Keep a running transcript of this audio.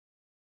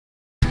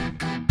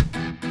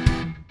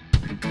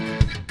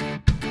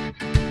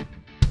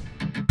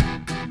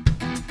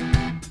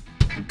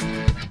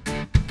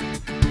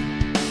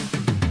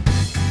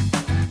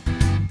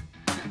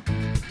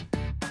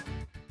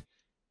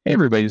Hey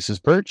everybody, this is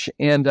Perch,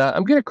 and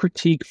I'm going to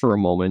critique for a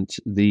moment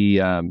the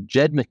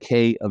Jed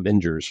McKay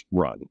Avengers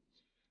run.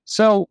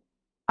 So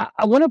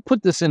I want to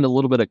put this in a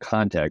little bit of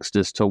context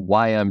as to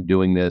why I'm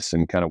doing this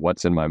and kind of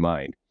what's in my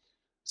mind.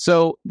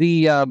 So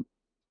Jed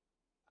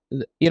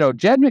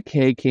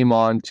McKay came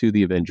on to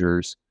the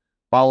Avengers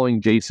following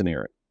Jason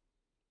Aaron,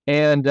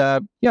 and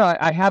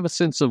I have a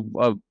sense of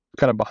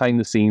kind of behind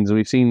the scenes. And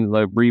we've seen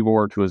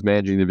Brevoort, who was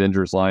managing the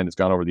Avengers line, has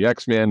gone over the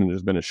X-Men, and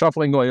there's been a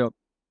shuffling going on,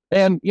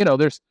 and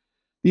there's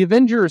the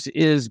Avengers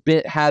has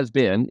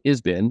been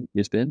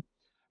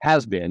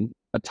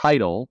a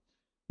title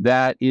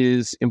that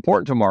is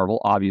important to Marvel,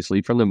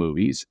 obviously, from the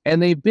movies,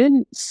 and they've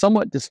been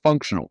somewhat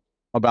dysfunctional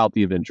about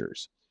the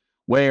Avengers,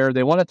 where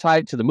they want to tie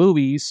it to the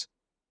movies,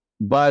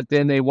 but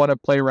then they want to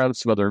play around with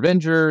some other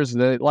Avengers.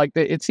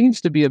 It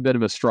seems to be a bit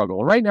of a struggle.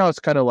 And right now, it's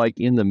kind of like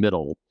in the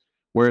middle,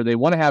 where they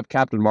want to have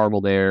Captain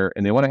Marvel there,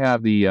 and they want to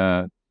have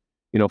the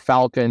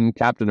Falcon,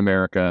 Captain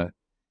America,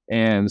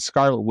 and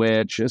Scarlet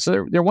Witch.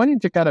 So they're wanting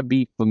to kind of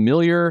be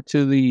familiar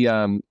to the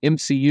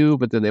MCU,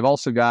 but then they've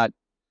also got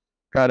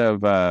kind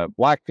of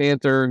Black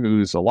Panther,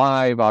 who's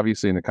alive,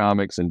 obviously, in the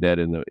comics and dead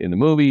in the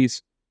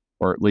movies,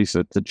 or at least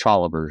the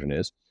T'Challa version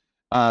is.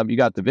 You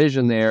got the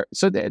Vision there,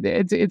 so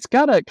it's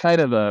got a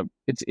kind of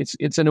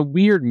it's in a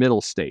weird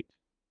middle state.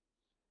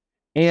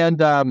 And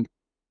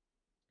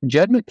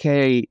Jed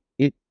McKay,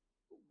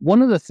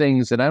 one of the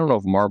things, and I don't know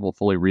if Marvel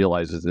fully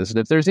realizes this, and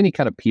if there's any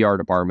kind of PR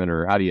department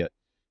or how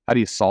do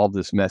you solve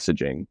this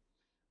messaging?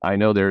 I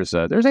know there's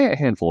a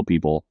handful of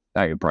people,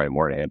 probably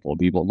more than a handful of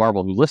people at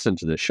Marvel who listen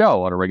to this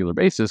show on a regular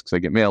basis because I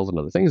get mails and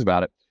other things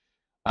about it.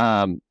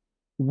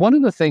 One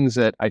of the things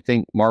that I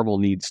think Marvel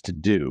needs to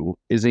do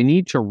is they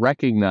need to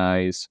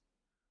recognize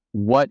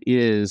what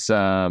is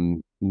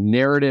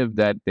narrative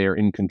that they're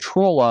in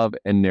control of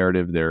and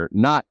narrative they're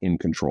not in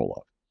control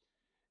of.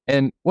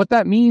 And what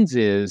that means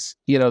is,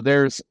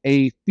 there's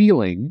a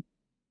feeling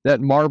that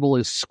Marvel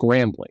is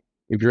scrambling.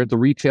 If you're at the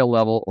retail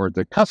level or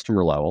the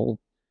customer level,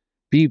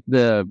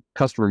 the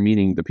customer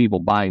meaning the people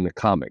buying the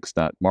comics,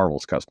 not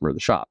Marvel's customer, the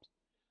shops.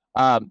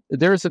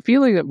 There's a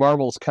feeling that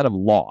Marvel's kind of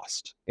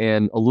lost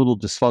and a little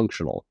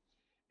dysfunctional,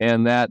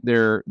 and that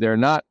they're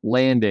not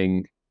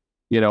landing,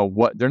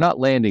 they're not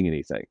landing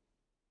anything.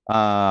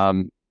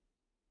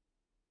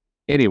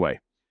 Anyway,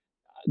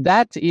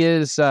 that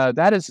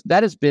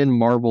has been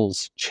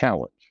Marvel's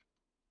challenge,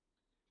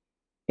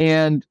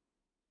 and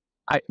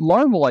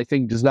Marvel, I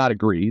think, does not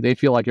agree. They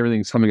feel like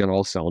everything's coming on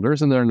all cylinders,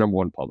 and they're number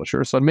one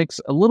publisher. So it makes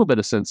a little bit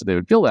of sense that they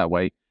would feel that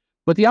way.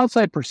 But the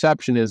outside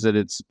perception is that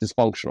it's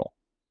dysfunctional,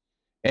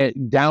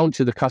 down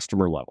to the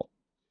customer level.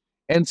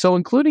 And so,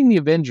 including the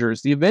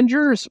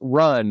Avengers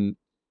run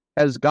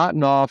has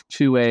gotten off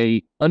to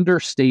a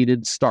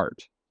understated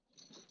start,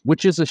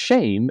 which is a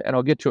shame, and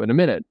I'll get to it in a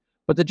minute.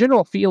 But the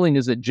general feeling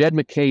is that Jed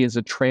McKay is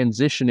a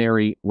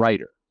transitionary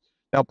writer.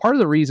 Now, part of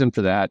the reason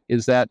for that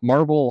is that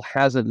Marvel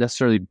hasn't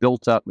necessarily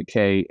built up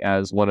McKay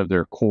as one of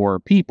their core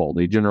people.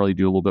 They generally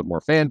do a little bit more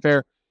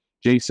fanfare.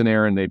 Jason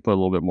Aaron, they put a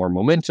little bit more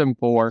momentum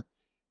for.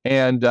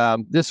 And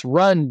this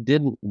run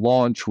didn't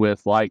launch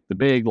with the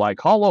big,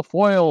 hollow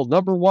foil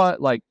number one.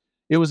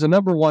 It was a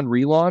number one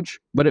relaunch,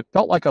 but it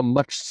felt like a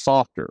much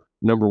softer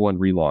number one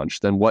relaunch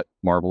than what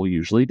Marvel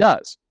usually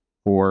does,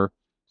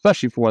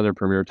 especially for one of their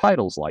premier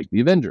titles like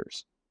the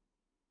Avengers.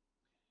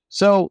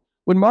 So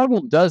when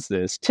Marvel does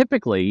this,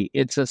 typically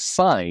it's a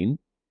sign,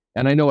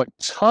 and I know a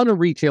ton of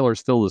retailers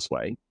feel this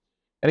way.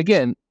 And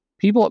again,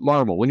 people at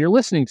Marvel, when you're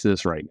listening to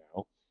this right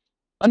now,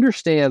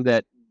 understand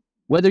that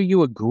whether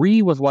you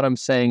agree with what I'm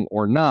saying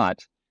or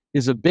not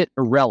is a bit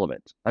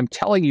irrelevant. I'm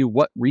telling you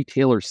what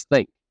retailers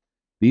think.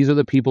 These are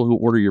the people who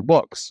order your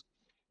books.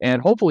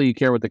 And hopefully you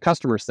care what the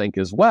customers think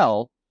as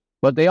well,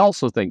 but they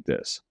also think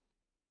this.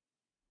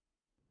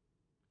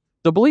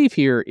 The belief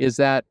here is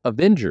that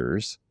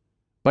Avengers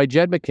by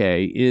Jed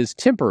McKay is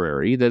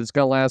temporary, that it's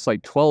going to last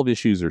 12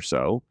 issues or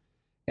so,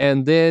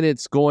 and then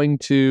it's going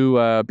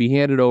to be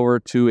handed over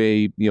to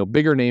a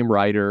bigger name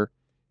writer,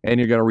 and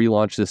you're going to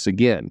relaunch this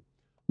again.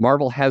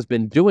 Marvel has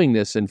been doing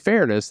this. In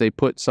fairness, they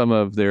put some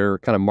of their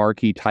kind of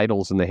marquee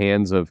titles in the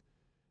hands of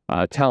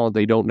talent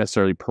they don't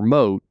necessarily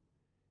promote,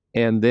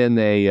 and then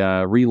they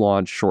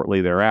relaunch shortly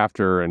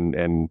thereafter,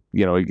 and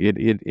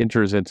it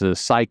enters into a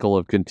cycle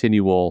of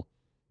continual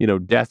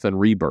death and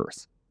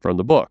rebirth from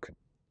the book.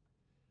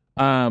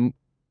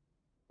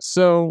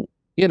 So,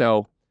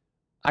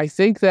 I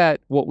think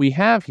that what we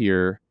have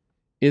here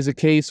is a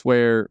case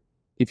where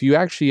if you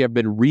actually have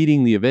been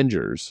reading the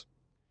Avengers,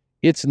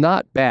 it's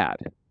not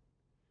bad.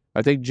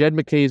 I think Jed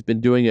McKay has been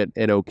doing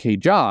an okay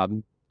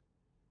job.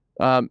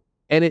 And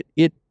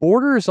it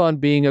borders on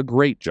being a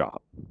great job.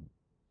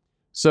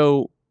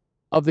 So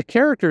of the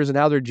characters and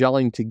how they're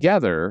gelling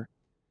together,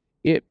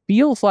 it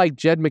feels like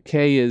Jed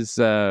McKay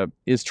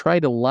is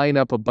trying to line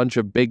up a bunch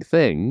of big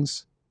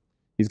things.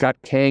 He's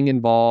got Kang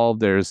involved.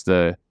 There's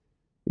the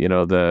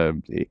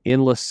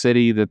endless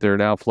city that they're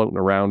now floating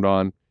around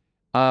on.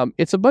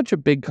 It's a bunch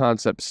of big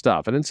concept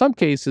stuff. And in some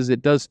cases,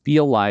 it does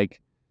feel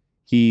like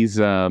he's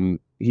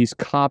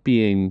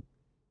copying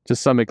to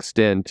some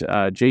extent.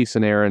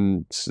 Jason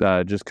Aaron's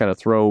just kind of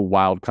throw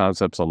wild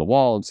concepts on the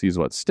wall and sees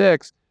what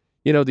sticks.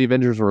 The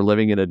Avengers were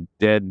living in a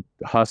dead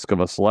husk of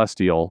a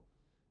Celestial,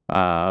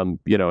 in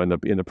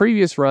the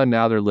previous run.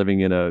 Now they're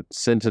living in a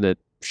sentient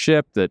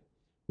ship that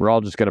we're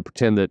all just going to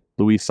pretend that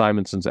Louise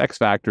Simonson's X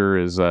Factor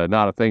is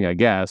not a thing, I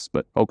guess,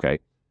 but okay.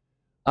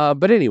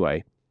 But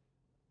anyway,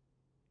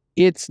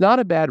 it's not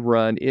a bad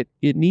run. It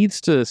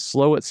needs to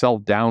slow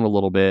itself down a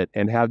little bit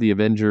and have the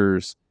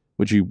Avengers,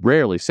 which you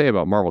rarely say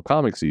about Marvel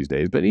Comics these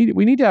days, but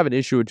we need to have an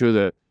issue or two.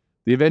 The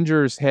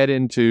Avengers head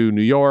into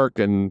New York,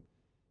 and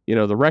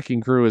the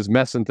Wrecking Crew is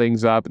messing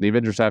things up, and the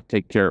Avengers have to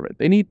take care of it.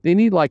 They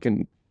need like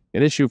an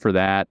issue for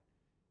that,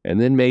 and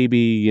then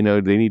maybe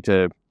they need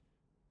to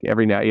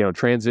every now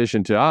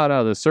transition to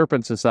no, the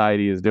Serpent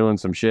Society is doing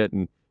some shit,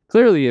 and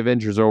clearly the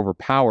Avengers are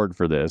overpowered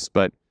for this,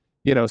 but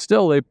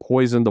still they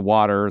poisoned the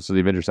water, so the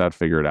Avengers have to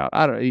figure it out.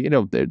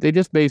 They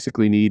just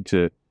basically need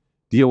to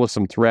deal with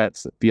some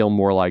threats that feel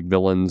more like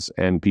villains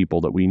and people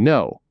that we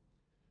know.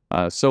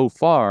 So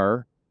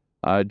far,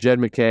 Jed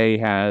MacKay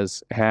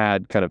has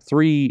had kind of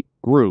 3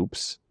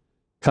 groups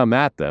come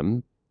at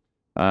them.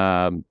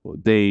 I've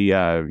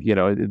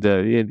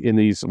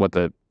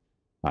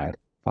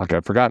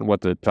forgotten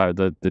what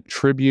the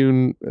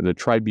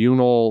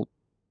tribunal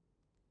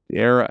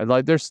era,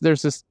 like there's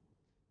this.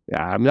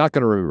 Yeah, I'm not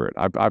going to remember it.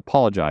 I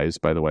apologize,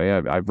 by the way.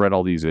 I've read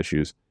all these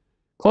issues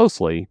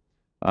closely.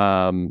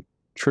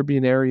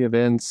 Tribunary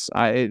events.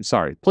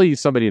 Sorry,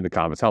 please, somebody in the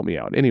comments, help me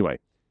out. Anyway,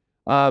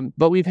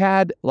 but we've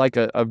had like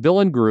a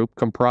villain group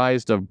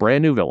comprised of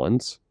brand new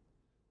villains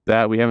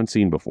that we haven't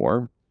seen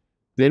before.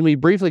 Then we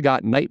briefly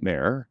got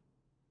Nightmare.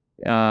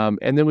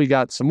 And then we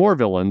got some more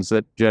villains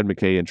that Jed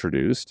MacKay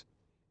introduced.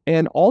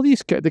 And all the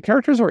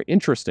characters are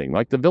interesting.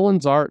 Like the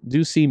villains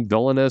do seem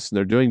villainous, and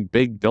they're doing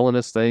big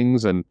villainous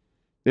things, and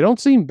they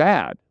don't seem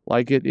bad.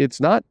 Like it's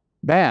not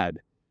bad,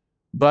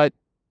 but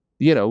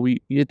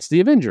it's the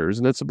Avengers,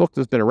 and it's a book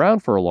that's been around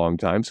for a long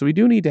time. So we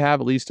do need to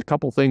have at least a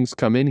couple things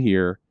come in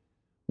here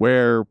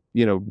where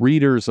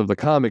readers of the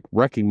comic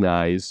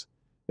recognize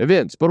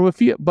events.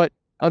 But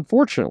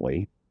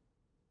unfortunately,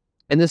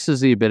 and this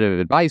is a bit of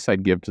advice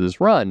I'd give to this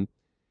run,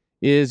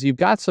 is you've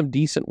got some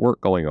decent work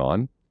going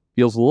on.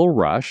 Feels a little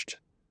rushed.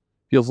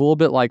 Feels a little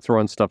bit like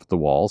throwing stuff at the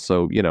wall.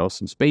 So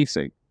some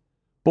spacing.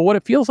 But what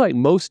it feels like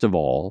most of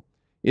all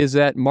is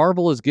that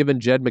Marvel has given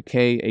Jed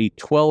MacKay a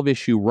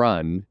 12-issue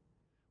run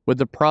with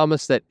the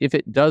promise that if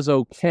it does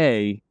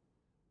okay,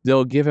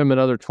 they'll give him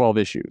another 12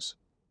 issues.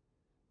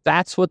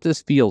 That's what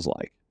this feels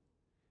like.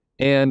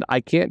 And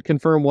I can't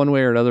confirm one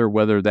way or another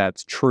whether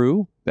that's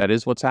true, that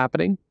is what's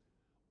happening,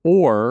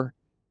 or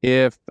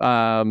if,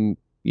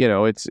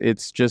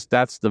 it's just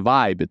that's the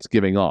vibe it's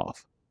giving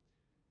off.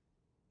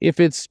 If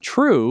it's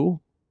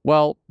true,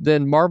 well,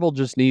 then Marvel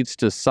just needs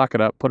to suck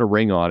it up, put a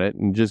ring on it,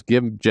 and just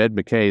give Jed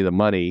MacKay the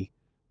money,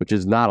 which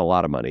is not a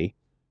lot of money,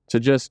 to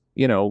just,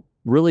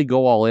 really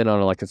go all in on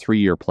like a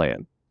 3-year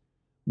plan.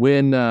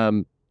 When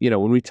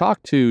we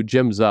talked to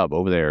Jim Zub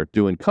over there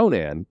doing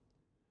Conan,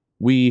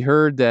 we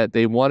heard that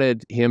they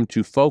wanted him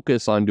to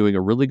focus on doing a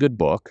really good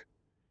book,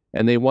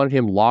 and they wanted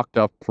him locked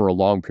up for a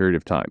long period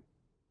of time.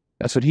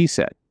 That's what he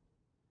said.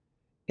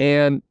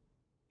 And,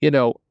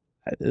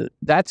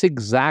 that's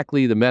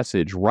exactly the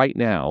message right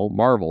now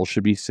Marvel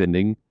should be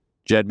sending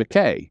Jed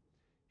MacKay.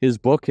 His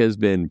book has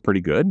been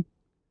pretty good.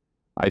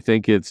 I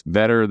think it's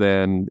better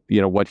than,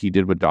 what he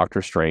did with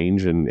Doctor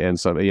Strange. And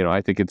so,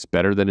 I think it's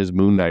better than his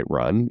Moon Knight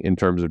run in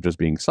terms of just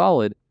being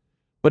solid.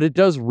 But it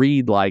does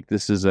read like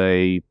this is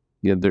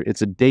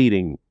it's a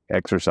dating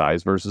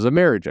exercise versus a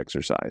marriage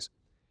exercise.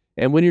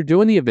 And when you're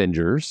doing the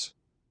Avengers,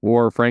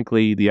 or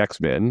frankly, the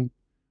X-Men,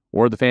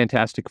 or the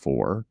Fantastic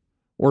Four,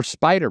 or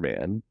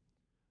Spider-Man,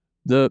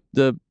 the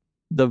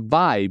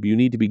vibe you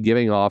need to be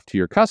giving off to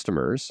your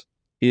customers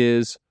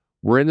is,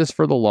 we're in this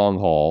for the long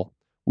haul.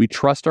 We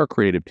trust our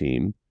creative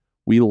team.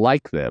 We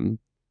like them.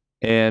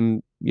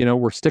 And,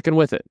 we're sticking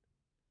with it.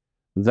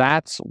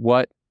 That's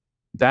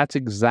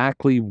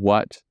exactly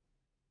what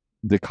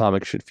the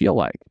comic should feel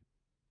like.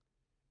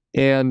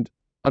 And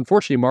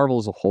unfortunately, Marvel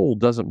as a whole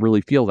doesn't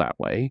really feel that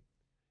way.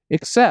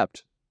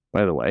 Except,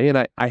 by the way,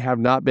 and I have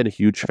not been a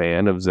huge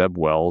fan of Zeb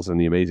Wells and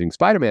the Amazing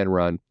Spider-Man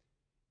run.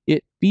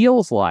 It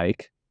feels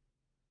like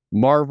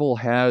Marvel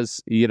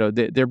has,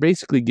 they're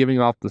basically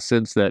giving off the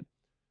sense that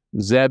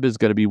Zeb is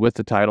going to be with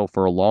the title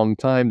for a long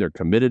time. They're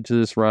committed to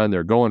this run.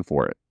 They're going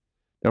for it.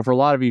 Now, for a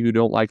lot of you who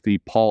don't like the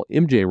Paul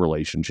MJ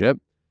relationship,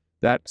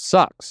 that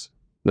sucks,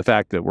 the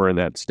fact that we're in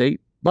that state.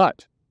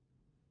 But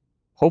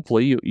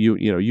hopefully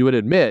you would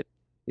admit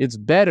it's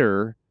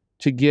better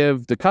to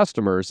give the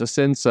customers a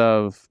sense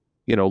of,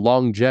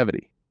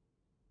 longevity.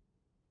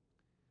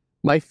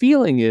 My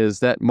feeling is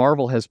that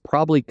Marvel has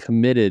probably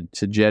committed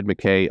to Jed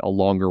MacKay a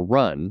longer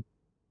run,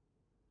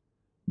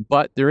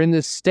 but they're in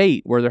this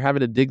state where they're having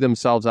to dig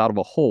themselves out of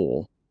a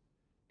hole.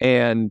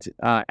 And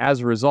as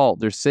a result,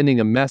 they're sending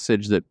a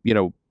message that,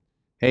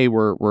 hey,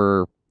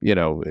 we're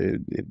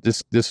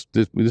this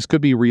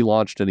could be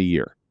relaunched in a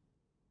year.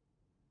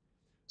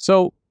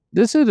 So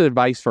this is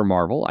advice for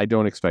Marvel. I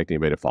don't expect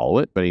anybody to follow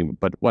it,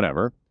 but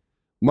whatever.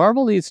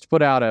 Marvel needs to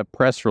put out a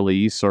press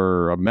release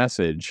or a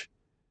message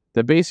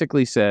that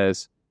basically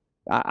says,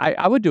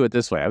 I would do it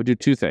this way. I would do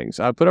two things.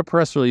 I would put a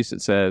press release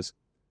that says,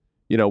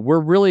 we're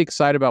really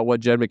excited about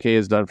what Jed McKay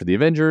has done for the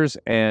Avengers,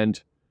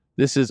 and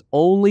this is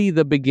only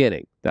the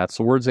beginning. That's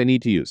the words they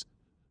need to use.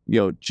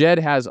 Jed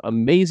has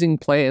amazing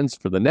plans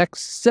for the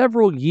next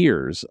several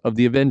years of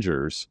the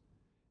Avengers,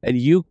 and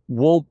you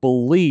won't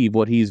believe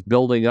what he's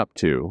building up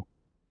to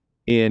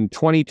in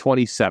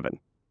 2027.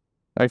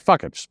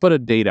 Fuck it. Just put a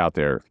date out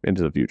there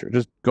into the future.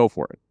 Just go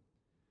for it.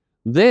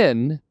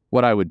 Then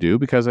what I would do,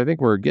 because I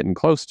think we're getting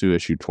close to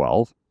issue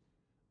 12,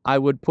 I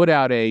would put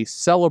out a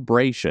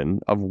celebration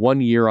of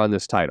 1 year on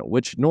this title,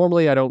 which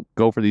normally I don't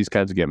go for these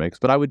kinds of gimmicks,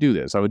 but I would do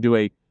this. We're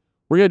going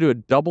to do a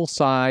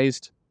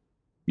double-sized,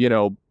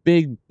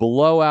 big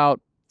blowout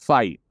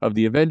fight of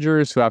the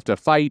Avengers who have to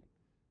fight,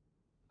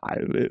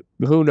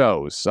 who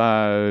knows,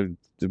 the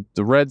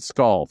Red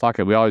Skull. Fuck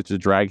it, we always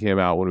just drag him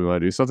out when we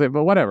want to do something,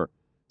 but whatever.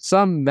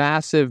 Some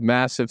massive,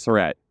 massive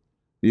threat.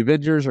 The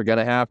Avengers are going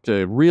to have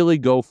to really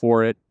go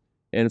for it,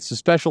 and it's a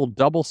special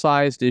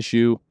double-sized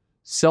issue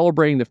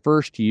celebrating the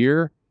first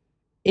year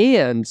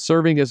and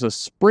serving as a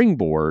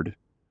springboard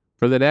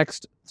for the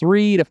next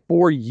 3 to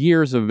 4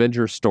 years of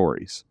Avengers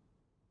stories.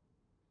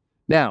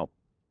 Now,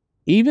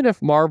 even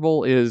if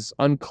Marvel is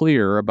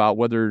unclear about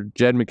whether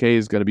Jed McKay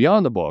is going to be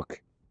on the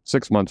book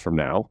 6 months from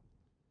now,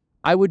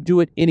 I would do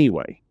it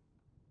anyway.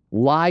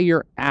 Lie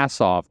your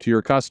ass off to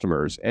your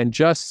customers and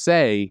just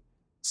say,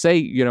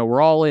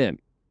 we're all in.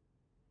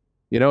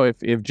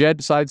 If Jed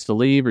decides to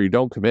leave or you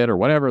don't commit or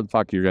whatever the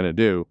fuck you're going to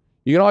do,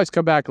 you can always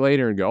come back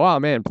later and go, oh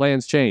man,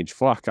 plans change.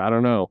 Fuck, I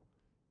don't know.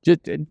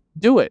 Just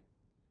do it.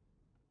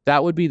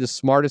 That would be the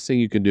smartest thing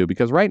you can do,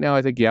 because right now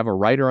I think you have a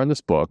writer on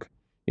this book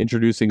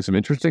introducing some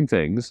interesting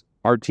things.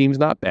 Our team's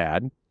not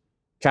bad.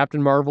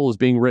 Captain Marvel is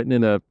being written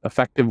in an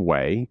effective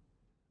way.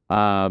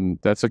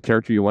 That's a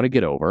character you want to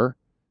get over.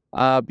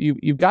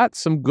 You've got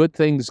some good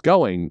things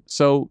going.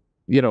 So,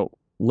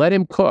 let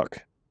him cook.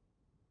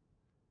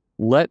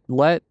 Let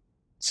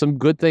some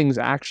good things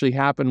actually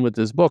happen with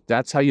this book.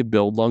 That's how you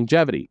build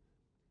longevity.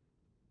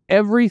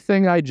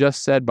 Everything I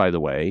just said, by the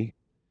way,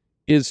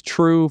 is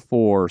true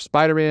for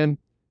Spider-Man,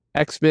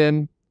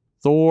 X-Men,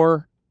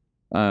 Thor,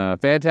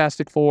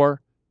 Fantastic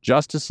Four,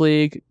 Justice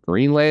League,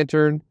 Green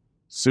Lantern,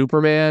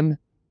 Superman,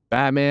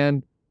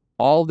 Batman.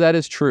 All of that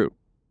is true.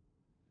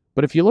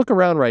 But if you look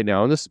around right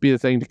now, and this would be the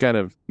thing to kind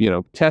of,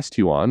 test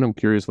you on, I'm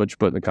curious what you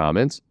put in the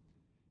comments,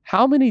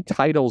 how many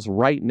titles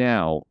right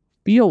now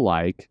feel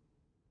like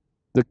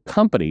the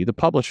company, the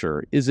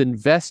publisher, is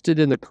invested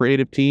in the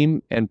creative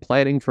team and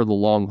planning for the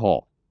long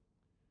haul?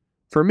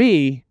 For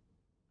me,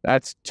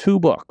 that's 2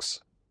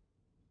 books.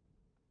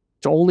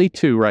 It's only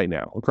 2 right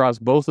now, across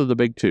both of the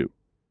big 2.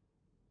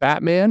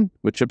 Batman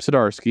with Chip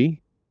Zdarsky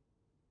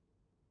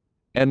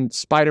and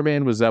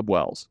Spider-Man with Zeb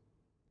Wells.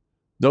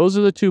 Those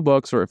are the 2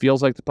 books where it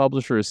feels like the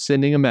publisher is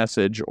sending a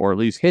message, or at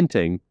least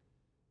hinting,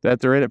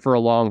 that they're in it for a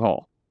long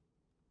haul.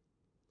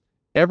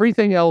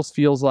 Everything else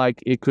feels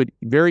like it could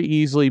very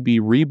easily be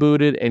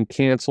rebooted and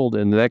canceled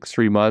in the next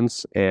 3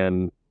 months,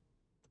 and,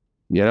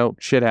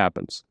 shit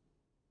happens.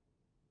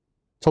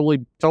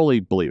 Totally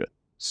believe it.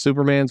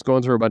 Superman's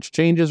going through a bunch of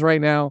changes right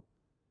now.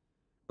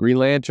 Green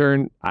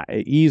Lantern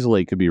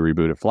easily could be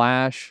rebooted.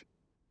 Flash,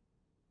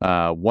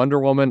 Wonder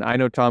Woman. I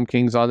know Tom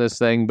King's on this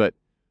thing, but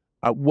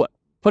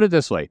put it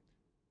this way.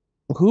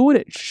 Who would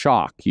it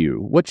shock you?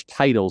 Which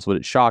titles would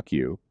it shock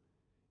you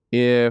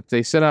if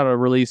they sent out a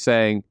release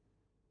saying,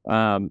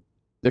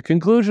 the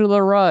conclusion of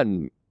the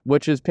run,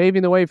 which is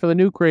paving the way for the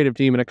new creative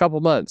team in a couple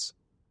months?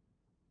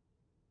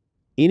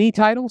 Any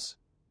titles?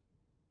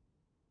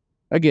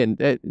 Again,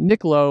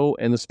 Nick Lowe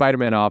and the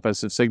Spider-Man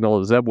office have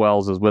signaled that Zeb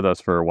Wells is with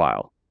us for a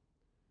while.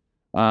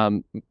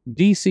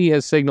 DC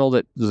has signaled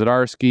that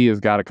Zdarsky has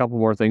got a couple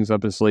more things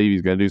up his sleeve.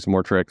 He's going to do some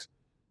more tricks.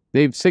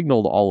 They've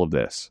signaled all of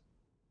this.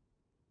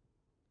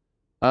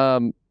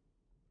 Other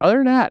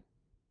than that,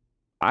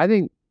 I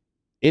think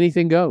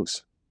anything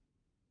goes.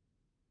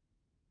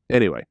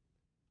 Anyway,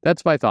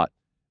 that's my thought.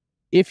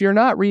 If you're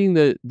not reading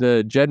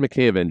the Jed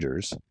McKay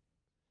Avengers,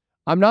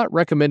 I'm not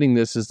recommending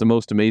this as the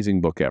most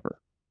amazing book ever.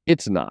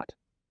 It's not.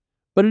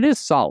 But it is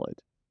solid.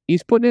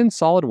 He's putting in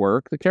solid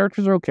work. The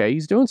characters are okay.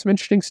 He's doing some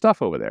interesting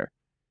stuff over there.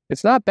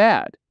 It's not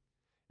bad.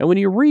 And when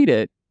you read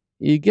it,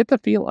 you get the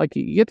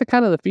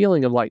kind of the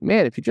feeling of like,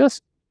 man, if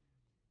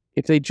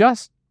they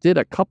just did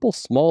a couple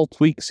small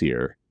tweaks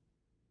here,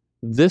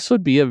 this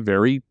would be a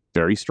very,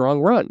 very strong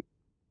run.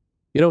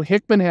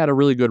 Hickman had a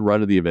really good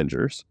run of the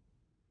Avengers.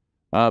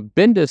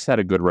 Bendis had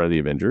a good run of the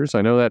Avengers.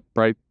 I know that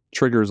probably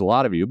triggers a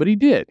lot of you, but he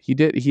did.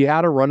 He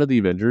had a run of the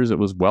Avengers. It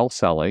was well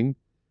selling.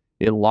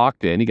 It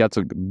locked in. He got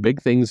some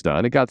big things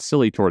done. It got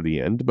silly toward the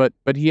end, but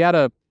he had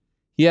a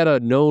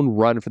known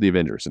run for the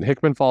Avengers, and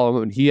Hickman followed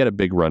him, and he had a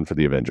big run for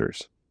the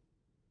Avengers.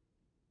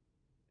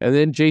 And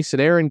then Jason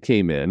Aaron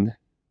came in.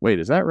 Wait,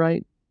 is that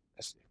right?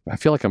 I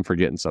feel like I'm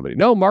forgetting somebody.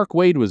 No, Mark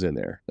Waid was in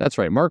there. That's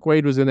right. Mark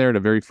Waid was in there in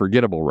a very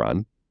forgettable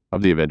run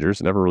of the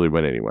Avengers. Never really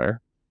went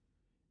anywhere.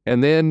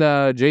 And then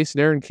Jason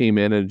Aaron came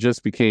in and it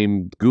just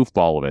became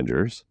goofball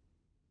Avengers.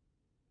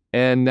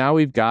 And now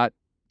we've got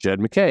Jed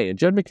McKay. And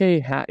Jed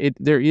McKay,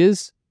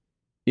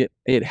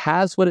 it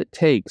has what it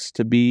takes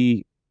to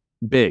be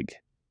big.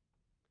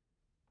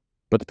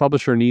 But the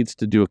publisher needs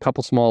to do a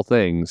couple small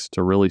things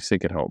to really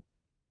sink it home.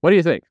 What do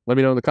you think? Let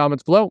me know in the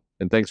comments below,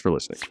 and thanks for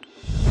listening.